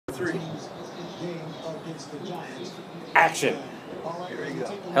3. Action. Here we go.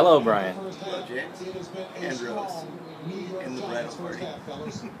 Hello, Brian. Hello, James. And Rose. In the bridal party.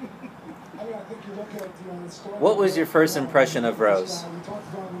 What was your first impression of Rose?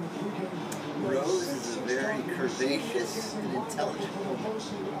 Rose is a very curvaceous and intelligent woman.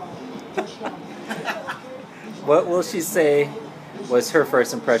 What will she say was her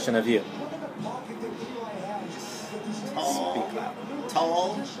first impression of you?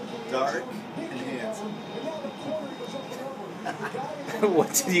 Tall, dark, and handsome.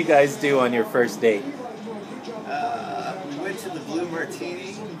 What did you guys do on your first date? We went to the Blue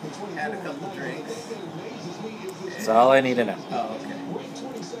Martini, had a couple drinks. That's all I need to know. Oh, okay.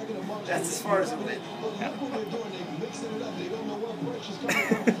 That's as far as it went.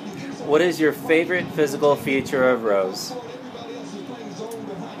 What is your favorite physical feature of Rose?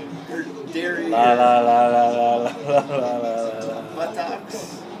 Her derriere, La la la la la la la la la.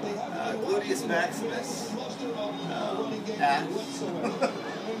 buttocks, gluteus maximus, ass.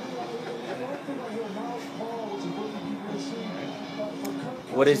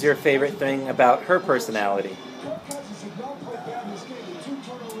 What is your favorite thing about her personality?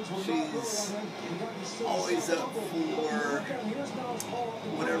 She's always up for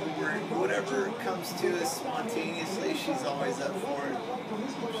whatever comes to us spontaneously. She's always up for it.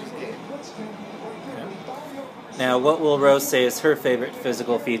 She's game. Now, what will Rose say is her favorite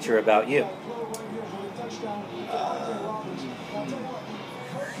physical feature about you?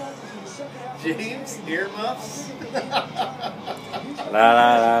 James, earmuffs. La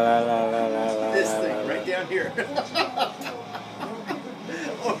la la la la la la la. This thing right down here.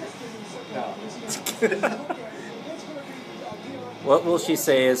 No. What will she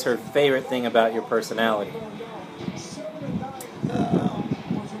say is her favorite thing about your personality?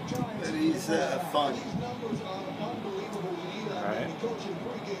 But he's fun. Alright.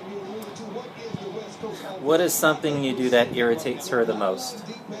 What is something you do that irritates her the most?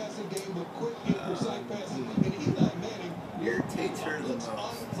 Irritates her the most.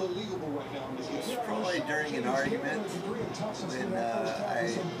 It's probably during an argument when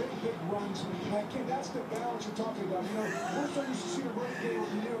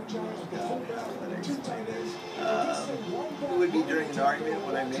it would be during an argument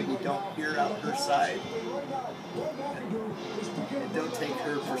when I maybe don't hear out her side and don't take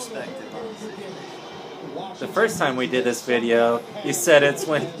her perspective on the situation. The first time we did this video, you said it's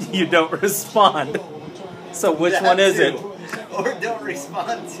when you don't respond. So which one is it? Or don't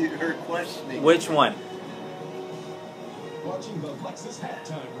respond to her questioning. Which one?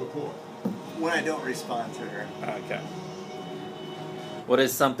 When I don't respond to her. Okay. What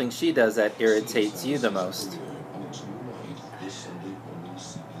is something she does that irritates you the most?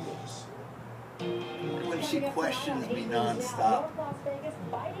 When she questions me nonstop.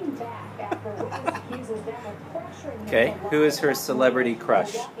 Okay. Who is her celebrity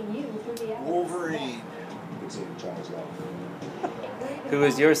crush? Wolverine. Who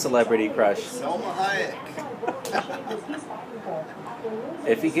is your celebrity crush? Selma Hayek.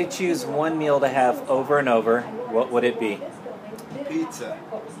 If you could choose one meal to have over and over, what would it be? Pizza.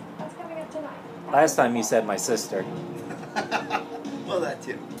 Last time you said my sister. Well, that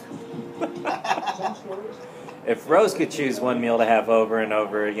too. If Rose could choose one meal to have over and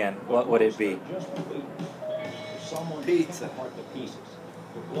over again, what would it be? Pizza.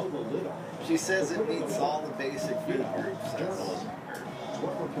 She says it meets all the basic food groups. That's her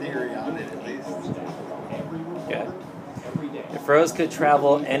theory on it, at least. Good. If Rose could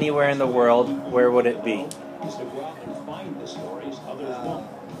travel anywhere in the world, where would it be?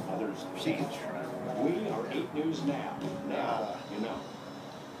 She could travel.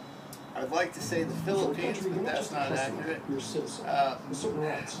 I'd like to say the Philippines, but that's not accurate. Hawaii.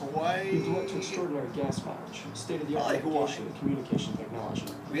 Probably Hawaii.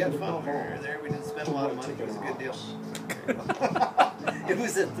 We had fun when we were there. We didn't spend a lot of money. It was a good deal. It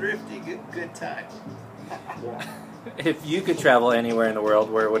was a thrifty, good time. If you could travel anywhere in the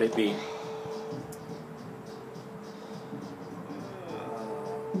world, where would it be?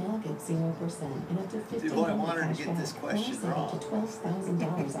 Now get 0% and up to Dude, I want her to get this question wrong.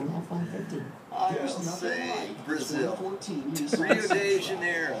 $12,000 on F-150. I'll say Brazil. Rio de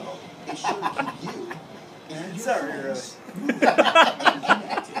Janeiro. Sorry, Rose.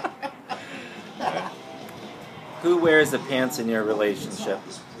 Who wears the pants in your relationship?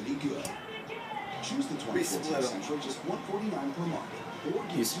 We split them.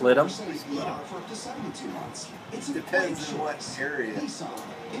 You split them? Depends on what area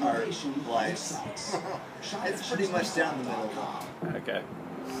our lives. It's pretty much down the middle. Okay.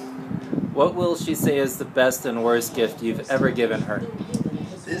 What will she say is the best and worst gift you've ever given her?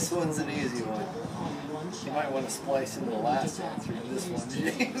 This one's an easy one. You might want to splice into the last answer in this one,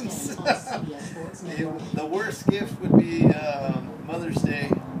 James. The worst gift would be Mother's Day.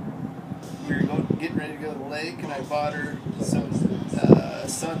 We were getting ready to go to the lake, and I bought her some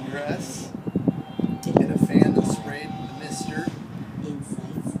sundress and a fan that sprayed the mister.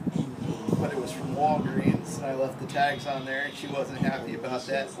 But it was from Walgreens, and I left the tags on there, and she wasn't happy about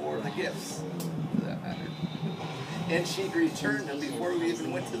that, or the gifts, for that matter. And she returned them before we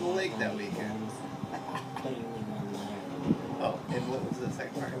even went to the lake that weekend. Oh, and what was the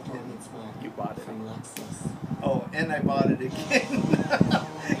second part? You bought it. Oh, and I bought it again.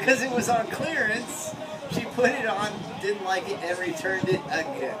 Because it was on clearance. She put it on, didn't like it, and returned it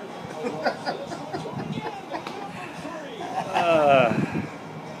again.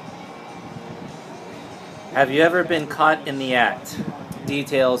 Have you ever been caught in the act?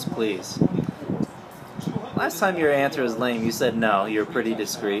 Details, please. Last time your answer was lame, you said no. You're pretty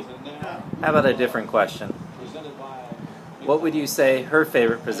discreet. How about a different question? What would you say her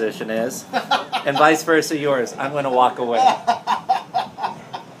favorite position is? And vice versa yours. I'm going to walk away.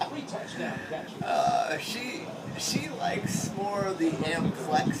 She likes more of the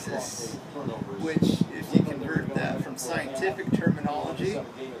amplexus, which, if you convert that from scientific terminology,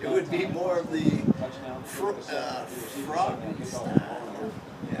 it would be more of the froggy style.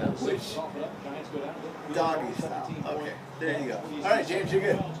 Yeah, which doggy style. Okay, there you go. All right, James, you're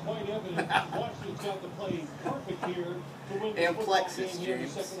good. Amplexus,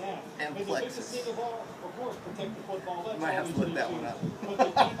 James. Amplexus. You might have to look that one up.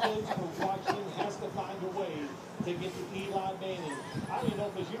 To get to Eli Manning. I don't even know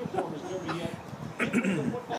if his uniform is dirty yet.